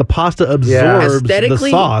noodle, the pasta absorbs the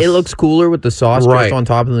sauce. It looks cooler with the sauce just on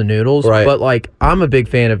top of the noodles. Right. But I'm a big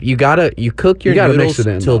fan of you cook your noodles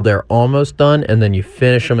until they're almost done, and then you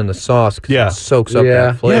finish them in the sauce because it soaks up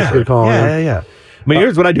that flavor. Good call. Yeah. I mean,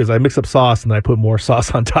 here's what I do: is I mix up sauce and then I put more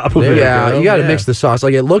sauce on top of it. Yeah, you got to mix the sauce.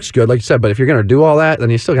 It looks good, like you said, but if you're gonna do all that,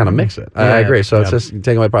 then you still gotta mix it. I agree. So it's just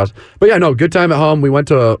taking away process. But good time at home. We went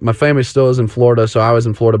to my family still is in Florida, so I was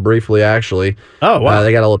in Florida briefly actually. Oh wow!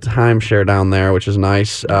 They got a little timeshare down there, which is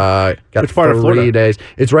nice. Got Which part of Florida? 3 days.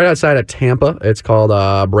 It's right outside of Tampa. It's called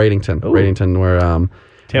Bradenton. Ooh. Bradenton, where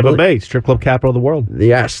Tampa Bay, strip club capital of the world.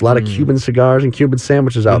 Yes, a lot of Cuban cigars and Cuban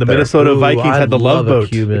sandwiches out the there. Minnesota Vikings had the Love Boat.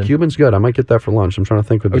 The Cuban's good. I might get that for lunch. I'm trying to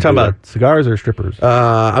think. Are you talking about cigars or strippers?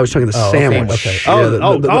 I was talking the sandwich. Okay.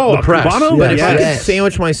 The press. Cubano? But if I could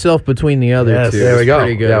sandwich myself between the other two, there we go.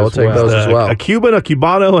 Pretty good we'll take those as well. A Cuban, a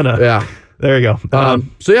Cubano, and a There you go. I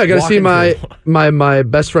got to see my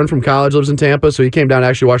best friend from college lives in Tampa, so he came down to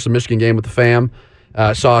actually watch the Michigan game with the fam.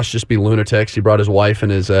 Saw us just be lunatics. He brought his wife and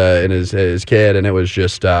his kid, and it was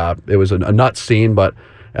just it was a nuts scene, but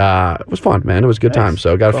it was fun, man. It was a good time.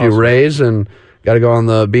 So got a few rays and got to go on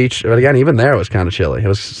the beach. But again, even there it was kind of chilly. It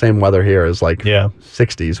was the same weather here as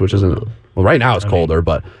 60s, which isn't. Well, right now it's colder,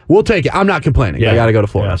 but we'll take it. I'm not complaining. I got to go to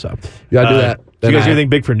Florida, so you got to do that. Did you guys do anything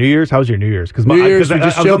big for New Year's? How was your New Year's? Because New Year's, I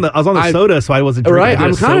was on the soda, so I wasn't drinking. Right,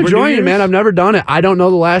 I'm kind of enjoying it, man. I've never done it. I don't know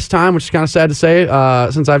the last time, which is kind of sad to say,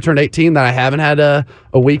 since I've turned 18, that I haven't had a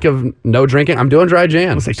week of no drinking. I'm doing dry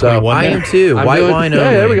Jan. I am too. White wine only.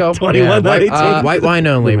 Yeah, there we go. 21, white wine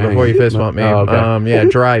only before you fist bump me. Okay.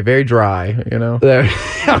 Dry, very dry. There.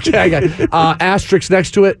 Okay, I got it. Asterisk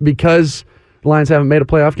next to it because the Lions haven't made a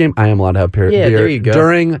playoff game. I am allowed to have beer. Yeah, there you go.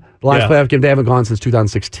 During the Lions playoff game, they haven't gone since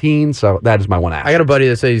 2016, so that is my one asterisk. I got a buddy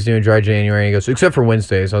that says he's doing dry January. He goes, except for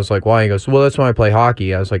Wednesdays. I was like, why? He goes, well, that's when I play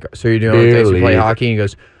hockey. I was like, so you're doing other days you play hockey? He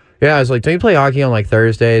goes, yeah. I was like, don't you play hockey on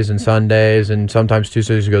Thursdays and Sundays and sometimes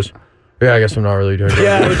Tuesdays? He goes, Yeah, I guess I'm not really doing it.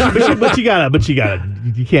 Yeah, but you gotta.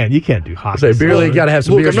 You can't do hockey. Say beer league, got to have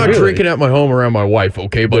some Look, beer. I'm not drinking at my home around my wife,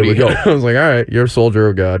 okay, buddy? we go. I was like, all right, you're a soldier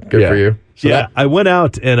of God. Good for you. So I went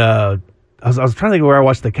out and I was trying to think of where I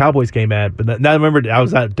watched the Cowboys game at, but now I remember I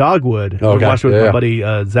was at Dogwood. I was watching with my buddy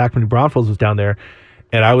Zach when Braunfels was down there.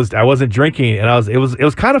 And I wasn't drinking, and it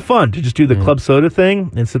was kind of fun to just do the club soda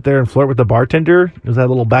thing and sit there and flirt with the bartender. It was that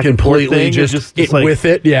little back and forth thing. Just like, with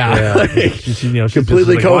it, she's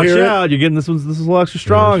completely like, coherent. Watch out, you're getting this one's a little extra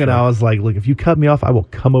strong. And I was like, look, if you cut me off, I will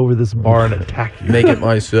come over this bar and attack you. Make it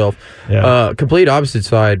myself. Complete opposite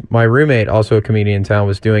side. My roommate, also a comedian in town,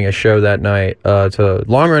 was doing a show that night. It's a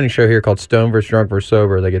long-running show here called Stone vs. Drunk vs.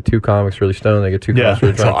 Sober. They get 2 comics really stoned. They get 2 comics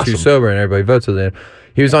really drunk, 2 sober, and everybody votes at the end.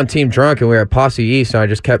 He was on Team Drunk, and we were at Posse East, and I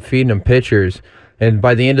just kept feeding him pitchers. And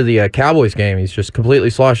by the end of the Cowboys game, he's just completely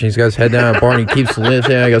sloshing. He's got his head down at bar, and he keeps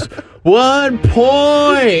lifting. And he goes, 1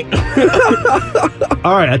 point!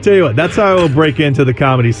 All right, I tell you what, that's how I will break into the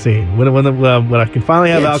comedy scene. When I can finally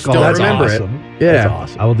have alcohol, don't that's remember awesome. it. Yeah. That's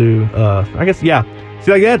awesome. I will do, I guess,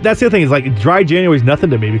 See, like that's the other thing is like dry January is nothing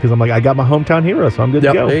to me because I'm like I got my hometown hero, so I'm good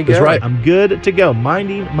to go. There you go. That's right. I'm good to go.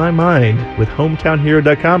 Minding my mind with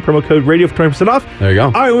hometownhero.com. Promo code radio for 20% off. There you go.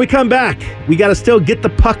 All right, when we come back, we got to still get the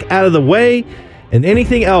puck out of the way and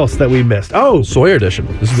anything else that we missed. Oh, Sawyer edition.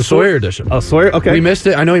 This is the Sawyer edition. Oh, Sawyer. Okay, we missed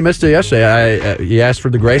it. I know he missed it yesterday. He asked for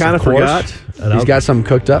the grace. Kind of forgot. He's got something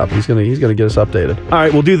cooked up. He's gonna get us updated. All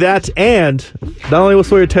right, we'll do that, and not only will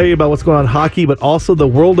Sawyer tell you about what's going on in hockey, but also the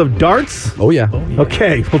world of darts. Oh yeah.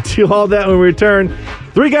 Okay, we'll do all that when we return.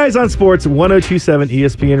 3 Guys on Sports, 102.7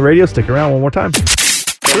 ESPN Radio. Stick around one more time.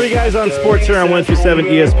 3 Guys on Sports here on 102.7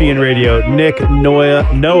 ESPN Radio. Nick,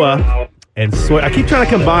 Noah, and Sawyer. I keep trying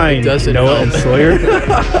to combine Noah and Sawyer.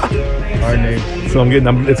 Our name. So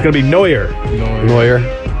it's going to be Neuer.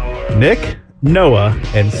 Nick, Noah,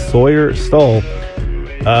 and Sawyer Stoll.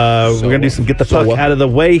 We're going to do some get the fuck out of the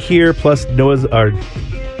way here. Plus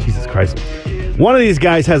Jesus Christ. One of these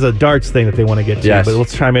guys has a darts thing that they want to get to. Yes. But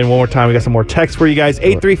let's chime in one more time. We got some more text for you guys.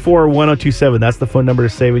 834-1027. That's the phone number to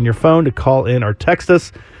save in your phone to call in or text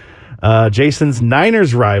us. Jason's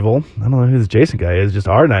Niners rival. I don't know who this Jason guy is. Just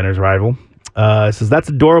our Niners rival. Says, that's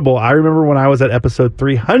adorable. I remember when I was at episode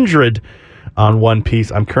 300 on One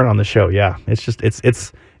Piece. I'm current on the show. Yeah.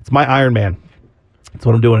 It's my Iron Man. That's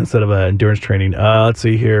what I'm doing instead of endurance training. Let's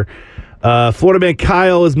see here. Florida man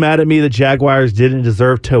Kyle is mad at me. The Jaguars didn't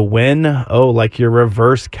deserve to win. Oh, like your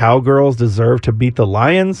reverse cowgirls deserve to beat the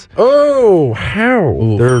Lions? Oh,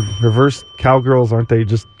 how? They're reverse cowgirls, aren't they?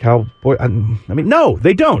 Just cowboy? I mean, no,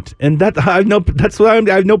 they don't. And that's why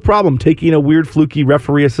I have no problem taking a weird, fluky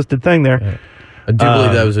referee-assisted thing there. I do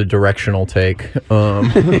believe that was a directional take.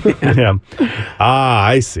 Yeah.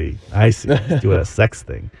 I see. Do a sex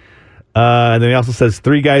thing. And then he also says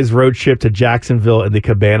 3 Guys road trip to Jacksonville in the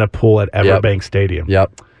Cabana pool at Everbank Stadium.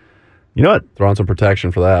 Yep. You know what? Throw on some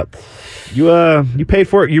protection for that. You paid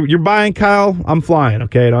for it. You're buying, Kyle. I'm flying.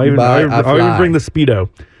 Okay. I'll even bring the Speedo.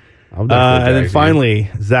 And then finally,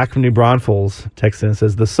 Zach from New Braunfels texts in and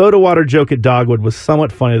says the soda water joke at Dogwood was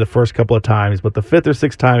somewhat funny the first couple of times, but the 5th or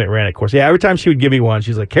 6th time it ran its course. Yeah, every time she would give me one,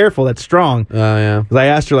 she's like, "Careful, that's strong." Yeah. Because I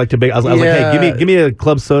asked her like to bake. I was like, "Hey, give me a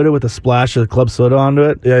club soda with a splash of club soda onto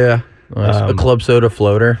it." Yeah. A club soda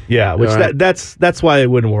floater. Yeah, which that's why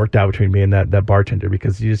it wouldn't work out between me and that bartender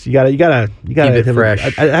because you gotta keep it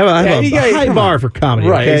fresh. I have a high bar for comedy.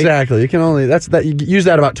 Right, okay? exactly. You can only you use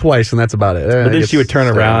that about twice, and that's about it. But then she would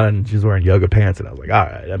turn around and she's wearing yoga pants, and I was like, all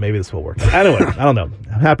right, maybe this will work. Anyway, I don't know.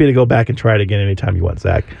 I'm happy to go back and try it again anytime you want,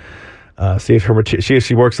 Zach. See if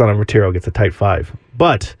she works on a material, gets a tight 5.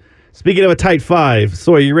 But speaking of a tight 5,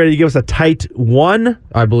 Sawyer, you ready to give us a tight 1?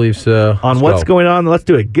 I believe so. On what's going on? Let's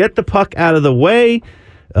do it. Get the puck out of the way.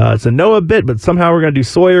 It's a Noah bit, but somehow we're going to do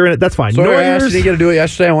Sawyer in it. That's fine. Sawyer asked, he got to do it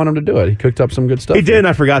yesterday. I want him to do it. He cooked up some good stuff. He did, and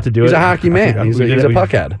I forgot to do it. He's a hockey man. He's a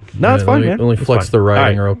puckhead. No, it's fine, man. Let me flex the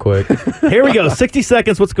writing real quick. Here we go. 60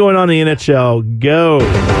 seconds. What's going on in the NHL? Go.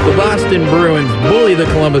 The Boston Bruins bully the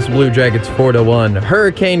Columbus Blue Jackets 4-1.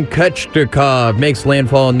 Hurricane Kucherov makes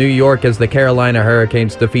landfall in New York as the Carolina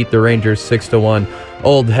Hurricanes defeat the Rangers 6-1.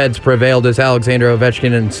 Old heads prevailed as Alexander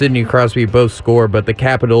Ovechkin and Sidney Crosby both score, but the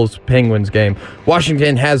Capitals-Penguins game.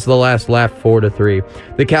 Washington has the last laugh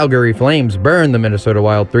 4-3. The Calgary Flames burn the Minnesota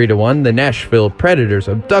Wild 3-1. The Nashville Predators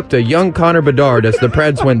abduct a young Connor Bedard as the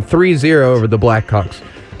Preds win 3-0 over the Blackhawks.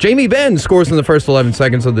 Jamie Benn scores in the first 11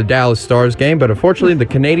 seconds of the Dallas Stars game, but unfortunately the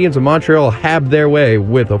Canadiens of Montreal have their way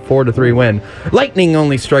with a 4-3 win. Lightning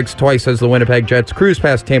only strikes twice as the Winnipeg Jets cruise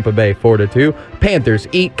past Tampa Bay 4-2. Panthers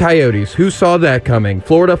eat Coyotes. Who saw that coming?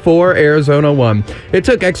 Florida 4, Arizona 1. It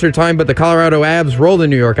took extra time, but the Colorado Avs roll the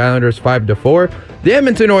New York Islanders 5-4. The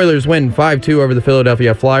Edmonton Oilers win 5-2 over the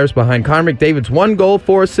Philadelphia Flyers behind Connor McDavid's 1 goal,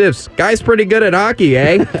 4 assists. Guy's pretty good at hockey,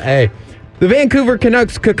 eh? Hey. The Vancouver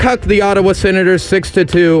Canucks cucked the Ottawa Senators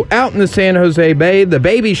 6-2. Out in the San Jose Bay, the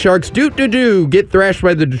Baby Sharks get thrashed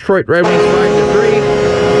by the Detroit Red Wings 5-3.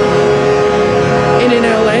 In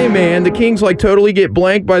LA, man, the Kings totally get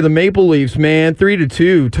blanked by the Maple Leafs, man.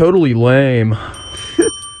 3-2, totally lame. That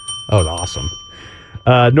was awesome.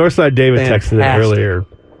 Northside David texted it Fantastic. earlier.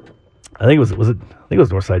 I think it was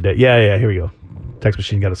Northside David. Yeah, here we go. Text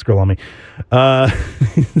machine got a scroll on me.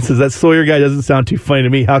 It says that Sawyer guy doesn't sound too funny to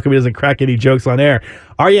me. How come he doesn't crack any jokes on air?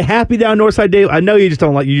 Are you happy down Northside Dave? I know you just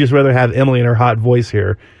don't like. You just rather have Emily and her hot voice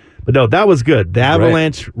here. But no, that was good. The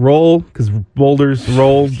Avalanche roll because boulders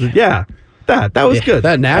rolled. Yeah, that was good.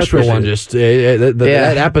 That Nashville one just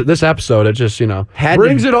this episode it just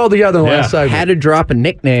brings it all together. In the last segment. Had to drop a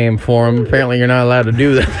nickname for him. Apparently, you're not allowed to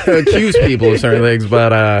do that. Accuse people of certain things,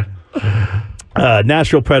 but.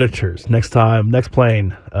 Nashville Predators next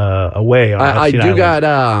plane away. On I Epstein do Island.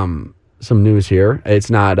 got some news here. It's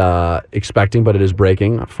not expecting, but it is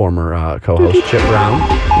breaking. Former co-host Chip Brown.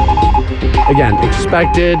 Again,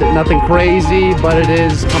 expected, nothing crazy, but it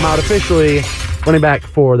is come out officially. Running back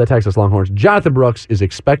for the Texas Longhorns, Jonathan Brooks is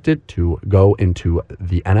expected to go into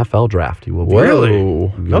the NFL draft. He will be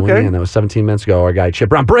going Okay. in. That was 17 minutes ago. Our guy Chip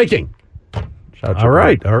Brown breaking. Shout out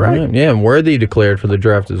Chip All right. Yeah, and Worthy declared for the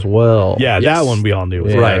draft as well. Yeah, that one we all knew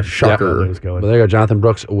was Yeah, right. shocker. It was going. But there you go. Jonathan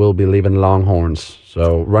Brooks will be leaving the Longhorns.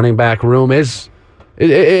 So running back room is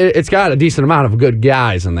it's got a decent amount of good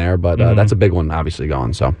guys in there, but that's a big one obviously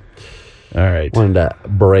going. So All right. wanted to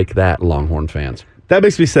break that, Longhorn fans. That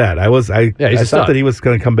makes me sad. I he's a thought stud. that he was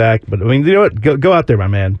going to come back, but I mean, you know what? Go out there, my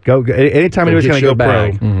man. Go anytime anyone's get going to your go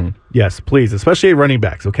pro. bag. Yes, please, especially at running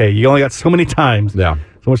backs. Okay, you only got so many times. Yeah.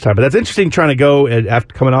 So much time, but that's interesting. Trying to go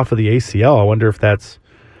after coming off of the ACL. I wonder if that's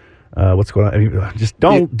what's going on. I mean, just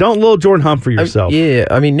don't little Jordan Humphrey yourself.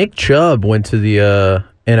 I mean, Nick Chubb went to the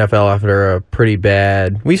NFL after a pretty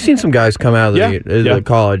bad. We've seen some guys come out of the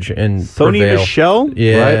college and Sony prevail. Michel,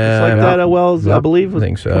 Yeah, right? Just like that. Wells, I believe, was I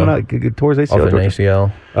think so. coming out towards ACL. Off an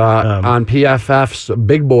ACL. On PFF's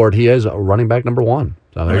big board, he is running back number 1.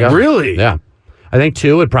 So there you go. Really? Yeah. I think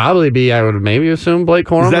 2 would probably be, I would maybe assume Blake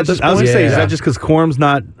Corum. Is that at this just, I was point. going to say, is that just because Corum's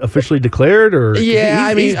not officially declared, or Yeah,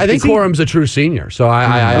 I think Corum's a true senior, so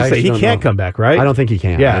I he don't can't know. come back, right? I don't think he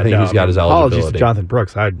can. Yeah, I think he's got his eligibility. Apologies to Jonathan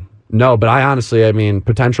Brooks. No, but I honestly, I mean,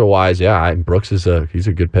 potential-wise, Brooks is he's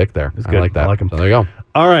a good pick there. I like that. I like him. So there you go.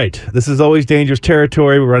 All right, this is always dangerous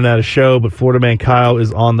territory. We're running out of show, but Florida man Kyle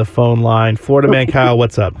is on the phone line. Florida man Kyle,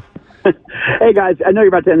 what's up? Hey, guys, I know you're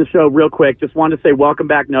about to end the show real quick. Just wanted to say welcome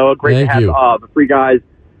back, Noah. Great to have the three guys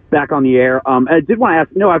back on the air. I did want to ask,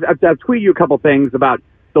 Noah, I've tweeted you a couple things about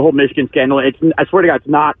the whole Michigan scandal. I swear to God, it's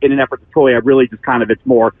not in an effort to troll you. I really just it's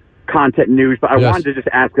more content news. But I wanted to just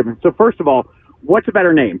ask him. So first of all, what's a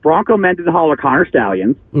better name, Bronco Mendenhall or Connor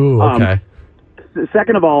Stallions? Ooh, okay.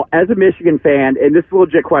 Second of all, as a Michigan fan, and this is a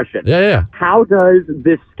legit question. Yeah. How does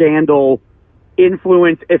this scandal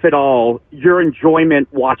influence, if at all, your enjoyment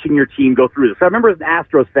watching your team go through this? I remember as an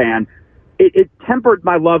Astros fan, it tempered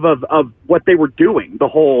my love of what they were doing, the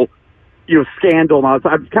whole scandal. So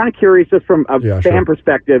I'm kind of curious, just from a fan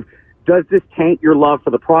perspective, does this taint your love for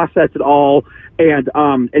the process at all? And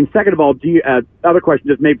second of all, do you other question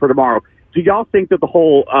just made for tomorrow? Do y'all think that the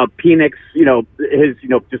whole Penix, his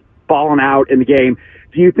just balling out in the game,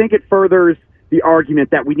 do you think it furthers the argument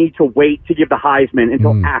that we need to wait to give the Heisman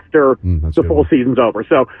until after the full season's over?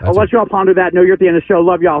 So I'll let you all ponder that. Know you're at the end of the show.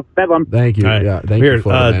 Love y'all. Bedlam. Thank you. Right. Yeah, thank you,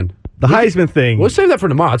 Florida man. The Heisman thing. We'll save that for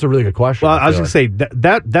tomorrow. That's a really good question. Well, I was going to say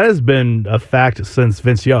that has been a fact since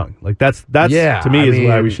Vince Young. Like that's to me is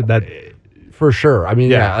why we should for sure. I mean,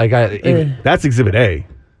 that's Exhibit A.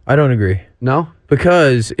 I don't agree. No.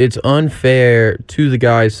 Because it's unfair to the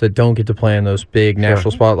guys that don't get to play in those big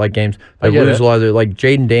national spotlight games. They lose a lot of like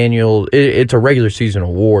Jaden Daniel. It's a regular season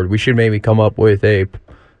award. We should maybe come up with the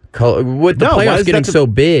playoffs getting so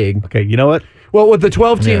big. Okay, you know what? Well, with the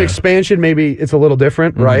 12-team expansion, maybe it's a little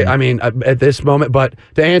different, right? I mean, at this moment. But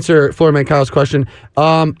to answer Florida Man Kyle's question,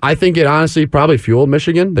 I think it honestly probably fueled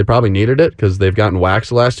Michigan. They probably needed it because they've gotten waxed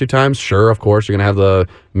the last 2 times. Sure, of course, you're going to have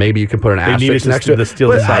maybe you can put an asterisk next to it.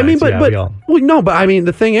 But I mean, but I mean,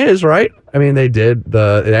 the thing is, right? I mean, they did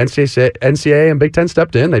the NCAA and Big Ten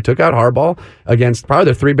stepped in. They took out Harbaugh against probably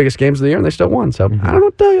their 3 biggest games of the year, and they still won. So I don't know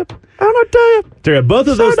what to tell you. Both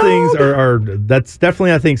of those things are that's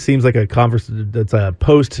definitely, I think, seems like that's a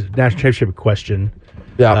post national championship question.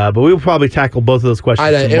 Yeah, but we will probably tackle both of those questions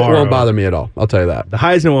tomorrow. It won't bother me at all. I'll tell you that. The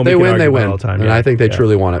Heisman one, they win all the time, and I think they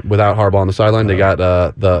truly won it. Without Harbaugh on the sideline, they got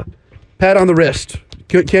the pat on the wrist.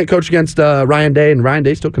 Can't coach against Ryan Day, and Ryan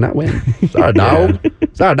Day still cannot win. Sorry, dog.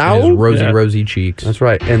 Sorry, His dog. rosy cheeks. That's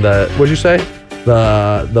right. And what'd you say?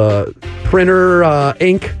 The printer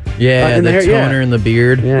ink. Yeah, in the hair. toner and the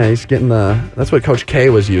beard. Yeah, he's getting that's what Coach K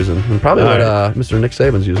was using, and probably what Mr. Nick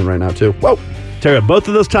Saban's using right now too. Whoa. Tell you, both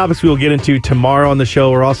of those topics we will get into tomorrow on the show.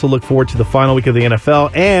 We'll also look forward to the final week of the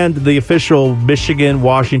NFL and the official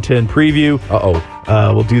Michigan-Washington preview.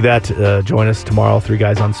 We'll do that. Join us tomorrow, 3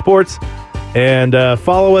 Guys on Sports. And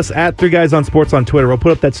follow us at 3 Guys on Sports on Twitter. We'll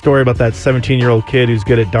put up that story about that 17-year-old kid who's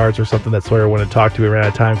good at darts or something that Sawyer wanted to talk to. We ran out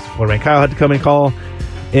of time. So Kyle had to come and call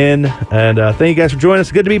in. And thank you guys for joining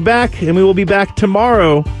us. Good to be back, and we will be back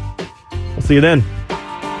tomorrow. We'll see you then.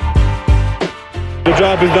 The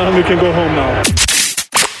job is done. We can go home now.